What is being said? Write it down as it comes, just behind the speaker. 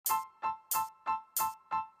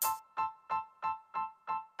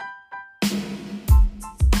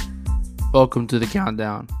Welcome to the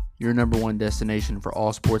Countdown, your number one destination for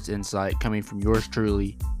all sports insight coming from yours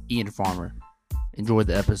truly, Ian Farmer. Enjoy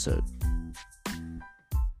the episode.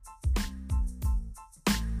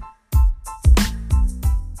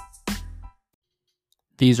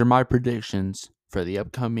 These are my predictions for the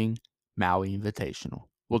upcoming Maui Invitational.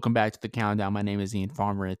 Welcome back to the Countdown. My name is Ian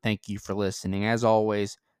Farmer, and thank you for listening. As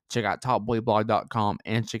always, check out topboyblog.com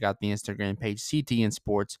and check out the Instagram page CTN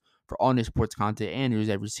Sports for all new sports content and news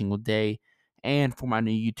every single day. And for my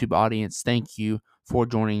new YouTube audience, thank you for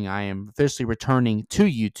joining. I am officially returning to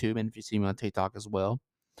YouTube, and if you see me on TikTok as well,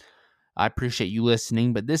 I appreciate you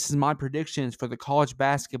listening. But this is my predictions for the college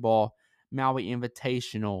basketball Maui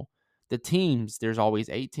Invitational. The teams, there's always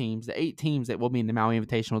 8 teams. The 8 teams that will be in the Maui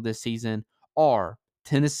Invitational this season are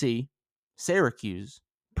Tennessee, Syracuse,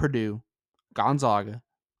 Purdue, Gonzaga,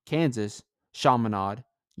 Kansas, Chaminade,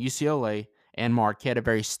 UCLA, and Marquette. A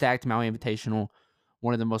very stacked Maui Invitational.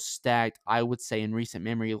 One of the most stacked, I would say, in recent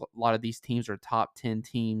memory. A lot of these teams are top 10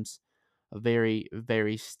 teams. A very,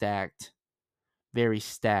 very stacked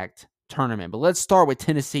tournament. But let's start with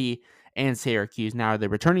Tennessee and Syracuse. Now, the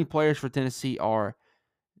returning players for Tennessee are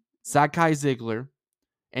Zakai Ziegler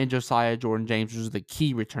and Josiah Jordan James. Those are the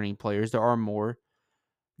key returning players. There are more.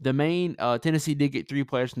 The main Tennessee did get 3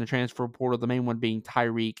 players from the transfer portal. The main one being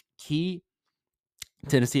Tyreek Key.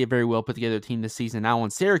 Tennessee a very well put together team this season. Now on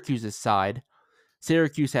Syracuse's side,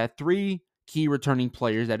 Syracuse had 3 key returning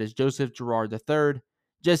players. That is Joseph Girard III,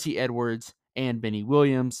 Jesse Edwards, and Benny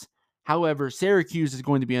Williams. However, Syracuse is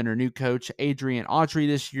going to be under new coach Adrian Autry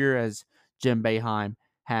this year as Jim Boeheim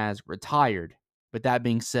has retired. But that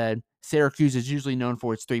being said, Syracuse is usually known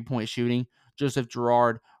for its three-point shooting. Joseph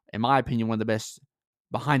Girard, in my opinion, one of the best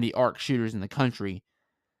behind-the-arc shooters in the country.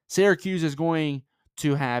 Syracuse is going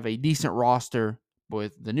to have a decent roster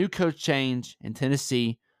with the new coach change in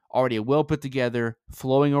Tennessee, already a well-put-together,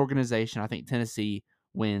 flowing organization. I think Tennessee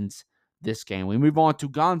wins this game. We move on to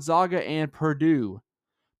Gonzaga and Purdue.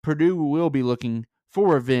 Purdue will be looking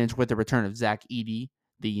for revenge with the return of Zach Edey,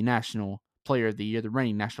 the National Player of the Year, the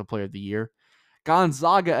reigning National Player of the Year.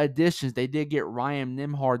 Gonzaga additions, they did get Ryan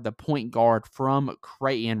Nimhard, the point guard from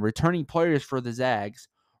Creighton. Returning players for the Zags,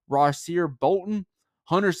 Rasir Bolton,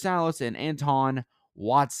 Hunter Salas, and Anton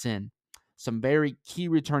Watson. Some very key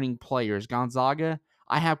returning players. Gonzaga,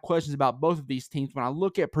 I have questions about both of these teams. When I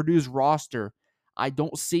look at Purdue's roster, I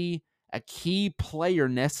don't see a key player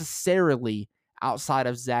necessarily outside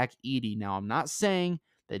of Zach Edey. Now, I'm not saying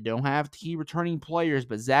they don't have key returning players,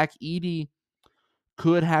 but Zach Edey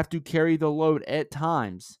could have to carry the load at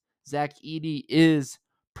times. Zach Edey is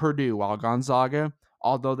Purdue, while Gonzaga,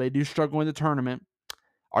 although they do struggle in the tournament,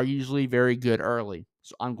 are usually very good early.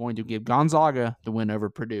 So I'm going to give Gonzaga the win over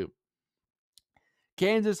Purdue.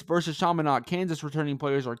 Kansas versus Chaminade. Kansas returning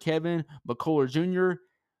players are Kevin McCullough Jr.,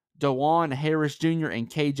 DeJuan Harris Jr., and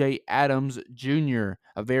KJ Adams Jr.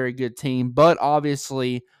 A very good team, but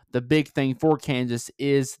obviously the big thing for Kansas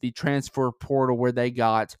is the transfer portal where they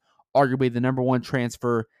got arguably the number 1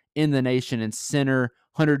 transfer in the nation and center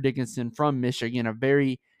Hunter Dickinson from Michigan. A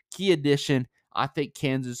very key addition. I think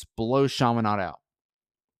Kansas blows Chaminade out.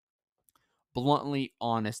 Bluntly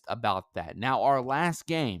honest about that. Now, our last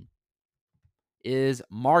game is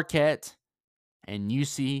Marquette and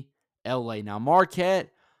UCLA. Now, Marquette,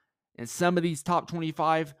 in some of these top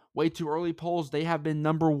 25 way too early polls, they have been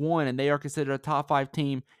number 1, and they are considered a top 5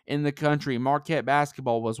 team in the country. Marquette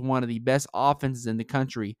basketball was one of the best offenses in the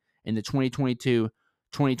country in the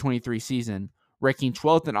 2022-2023 season, ranking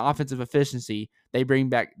 12th in offensive efficiency. They bring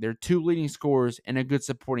back their 2 leading scorers and a good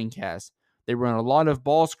supporting cast. They run a lot of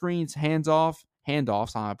ball screens, handoffs,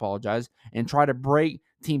 I apologize, and try to break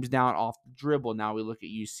teams down off the dribble. Now we look at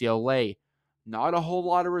UCLA. Not a whole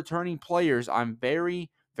lot of returning players. I'm very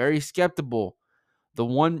skeptical. The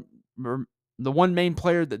one main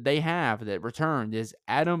player that they have that returned is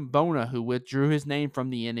Adam Bona, who withdrew his name from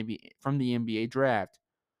the NBA draft.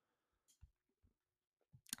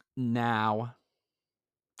 Now,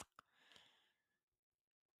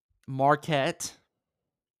 Marquette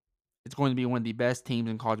is going to be one of the best teams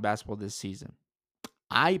in college basketball this season.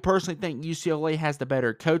 I personally think UCLA has the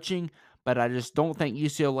better coaching, but I just don't think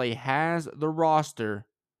UCLA has the roster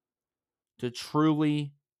to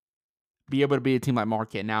truly be able to be a team like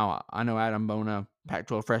Marquette. Now, I know Adam Bona,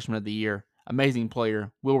 Pac-12 Freshman of the Year, amazing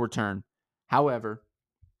player, will return. However,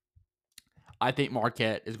 I think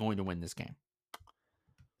Marquette is going to win this game.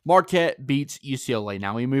 Marquette beats UCLA.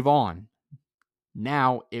 Now we move on.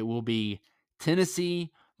 Now it will be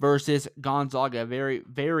Tennessee versus Gonzaga. A very,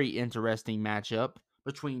 very interesting matchup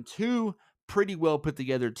between 2 pretty well put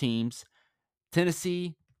together teams.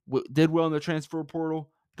 Tennessee did well in the transfer portal.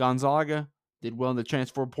 Gonzaga did well in the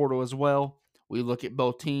transfer portal as well. We look at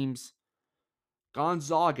both teams.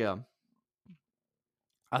 Gonzaga,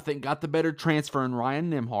 I think, got the better transfer in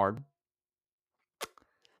Ryan Nimhard.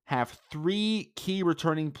 Have three key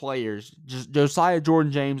returning players. Josiah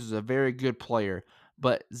Jordan James is a very good player,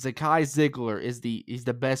 but Zakai Ziegler is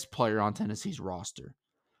the best player on Tennessee's roster.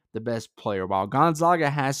 The best player. While Gonzaga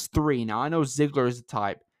has three. Now I know Ziegler is the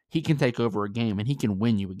type. He can take over a game and he can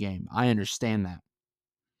win you a game. I understand that.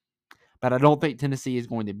 But I don't think Tennessee is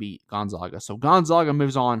going to beat Gonzaga. So Gonzaga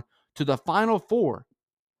moves on to the Final Four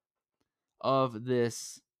of the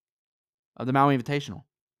Maui Invitational.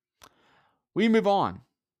 We move on.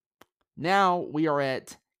 Now we are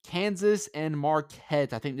at Kansas and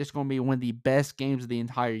Marquette. I think this is going to be one of the best games of the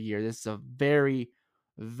entire year. This is a very,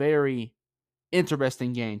 very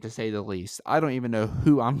interesting game, to say the least. I don't even know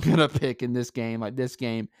who I'm going to pick in this game. Like, this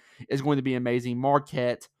game is going to be amazing.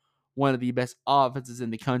 Marquette, one of the best offenses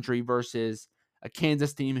in the country, versus a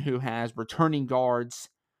Kansas team who has returning guards,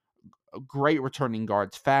 great returning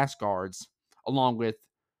guards, fast guards, along with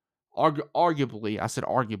arguably,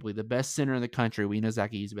 the best center in the country. We know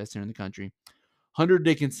Zach Edey's the best center in the country. Hunter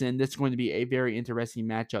Dickinson, this is going to be a very interesting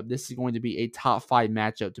matchup. This is going to be a top 5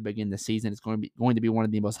 matchup to begin the season. It's going to be one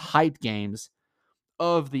of the most hyped games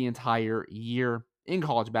of the entire year in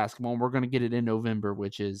college basketball. And we're going to get it in November,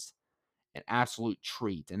 which is an absolute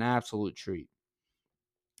treat. An absolute treat.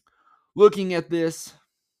 Looking at this,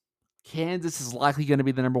 Kansas is likely going to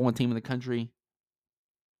be the number 1 team in the country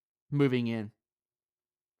moving in.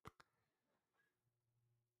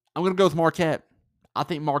 I'm going to go with Marquette. I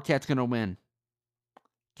think Marquette's going to win.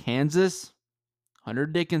 Kansas, Hunter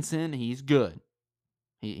Dickinson, he's good.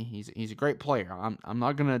 He's a great player. I'm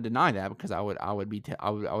not going to deny that, because I would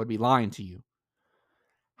be lying to you.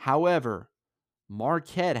 However,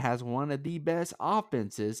 Marquette has one of the best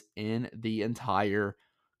offenses in the entire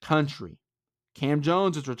country. Cam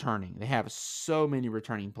Jones is returning. They have so many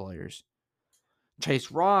returning players.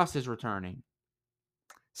 Chase Ross is returning.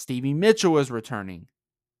 Stevie Mitchell is returning.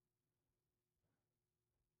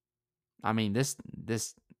 I mean, this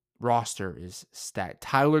roster is stacked.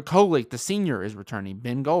 Tyler Kolek, the senior, is returning.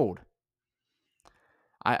 Ben Gold.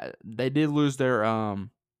 They did lose their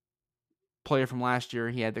player from last year.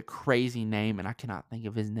 He had the crazy name, and I cannot think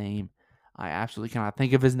of his name. I absolutely cannot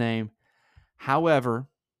think of his name. However,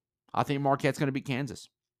 I think Marquette's going to beat Kansas.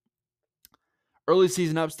 Early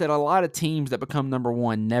season upset. A lot of teams that become number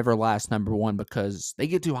 1 never last number 1 because they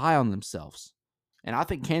get too high on themselves. And I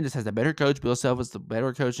think Kansas has a better coach. Bill Self is the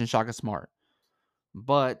better coach than Shaka Smart.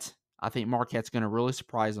 But I think Marquette's going to really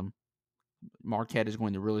surprise them. Marquette is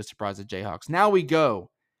going to really surprise the Jayhawks. Now we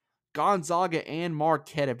go. Gonzaga and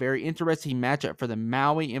Marquette, a very interesting matchup for the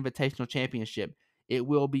Maui Invitational Championship. It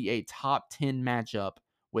will be a top 10 matchup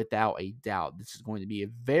without a doubt. This is going to be a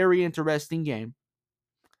very interesting game.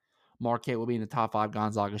 Marquette will be in the top 5.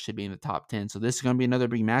 Gonzaga should be in the top 10. So this is going to be another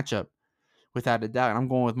big matchup without a doubt. And I'm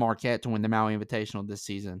going with Marquette to win the Maui Invitational this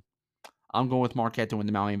season. I'm going with Marquette to win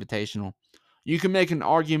the Maui Invitational. You can make an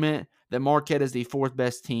argument that Marquette is the 4th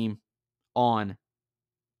best team in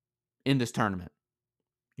this tournament.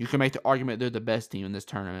 You can make the argument they're the best team in this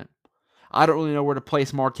tournament. I don't really know where to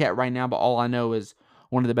place Marquette right now, but all I know is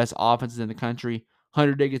one of the best offenses in the country.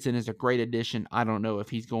 Hunter Dickinson is a great addition. I don't know if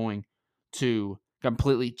he's going to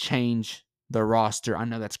completely change the roster. I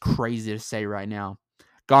know that's crazy to say right now.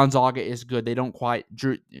 Gonzaga is good. They don't quite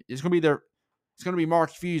Drew. It's going to be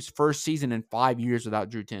Mark Few's first season in 5 years without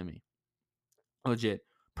Drew Timme. Legit.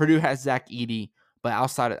 Purdue has Zach Edey, but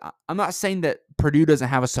outside of, I'm not saying that Purdue doesn't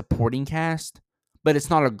have a supporting cast, but it's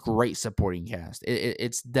not a great supporting cast.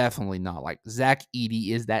 It's definitely not. Like, Zach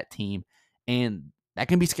Edey is that team, and that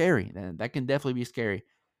can be scary. That can definitely be scary.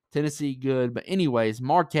 Tennessee, good. But anyways,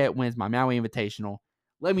 Marquette wins my Maui Invitational.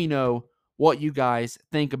 Let me know what you guys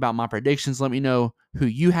think about my predictions. Let me know who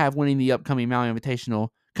you have winning the upcoming Maui Invitational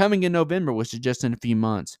coming in November, which is just in a few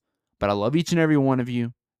months. But I love each and every one of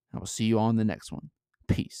you. I will see you on the next one.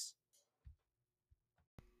 Peace.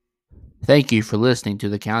 Thank you for listening to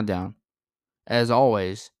the Countdown. As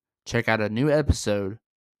always, check out a new episode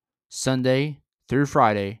Sunday through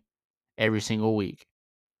Friday every single week.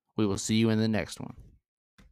 We will see you in the next one.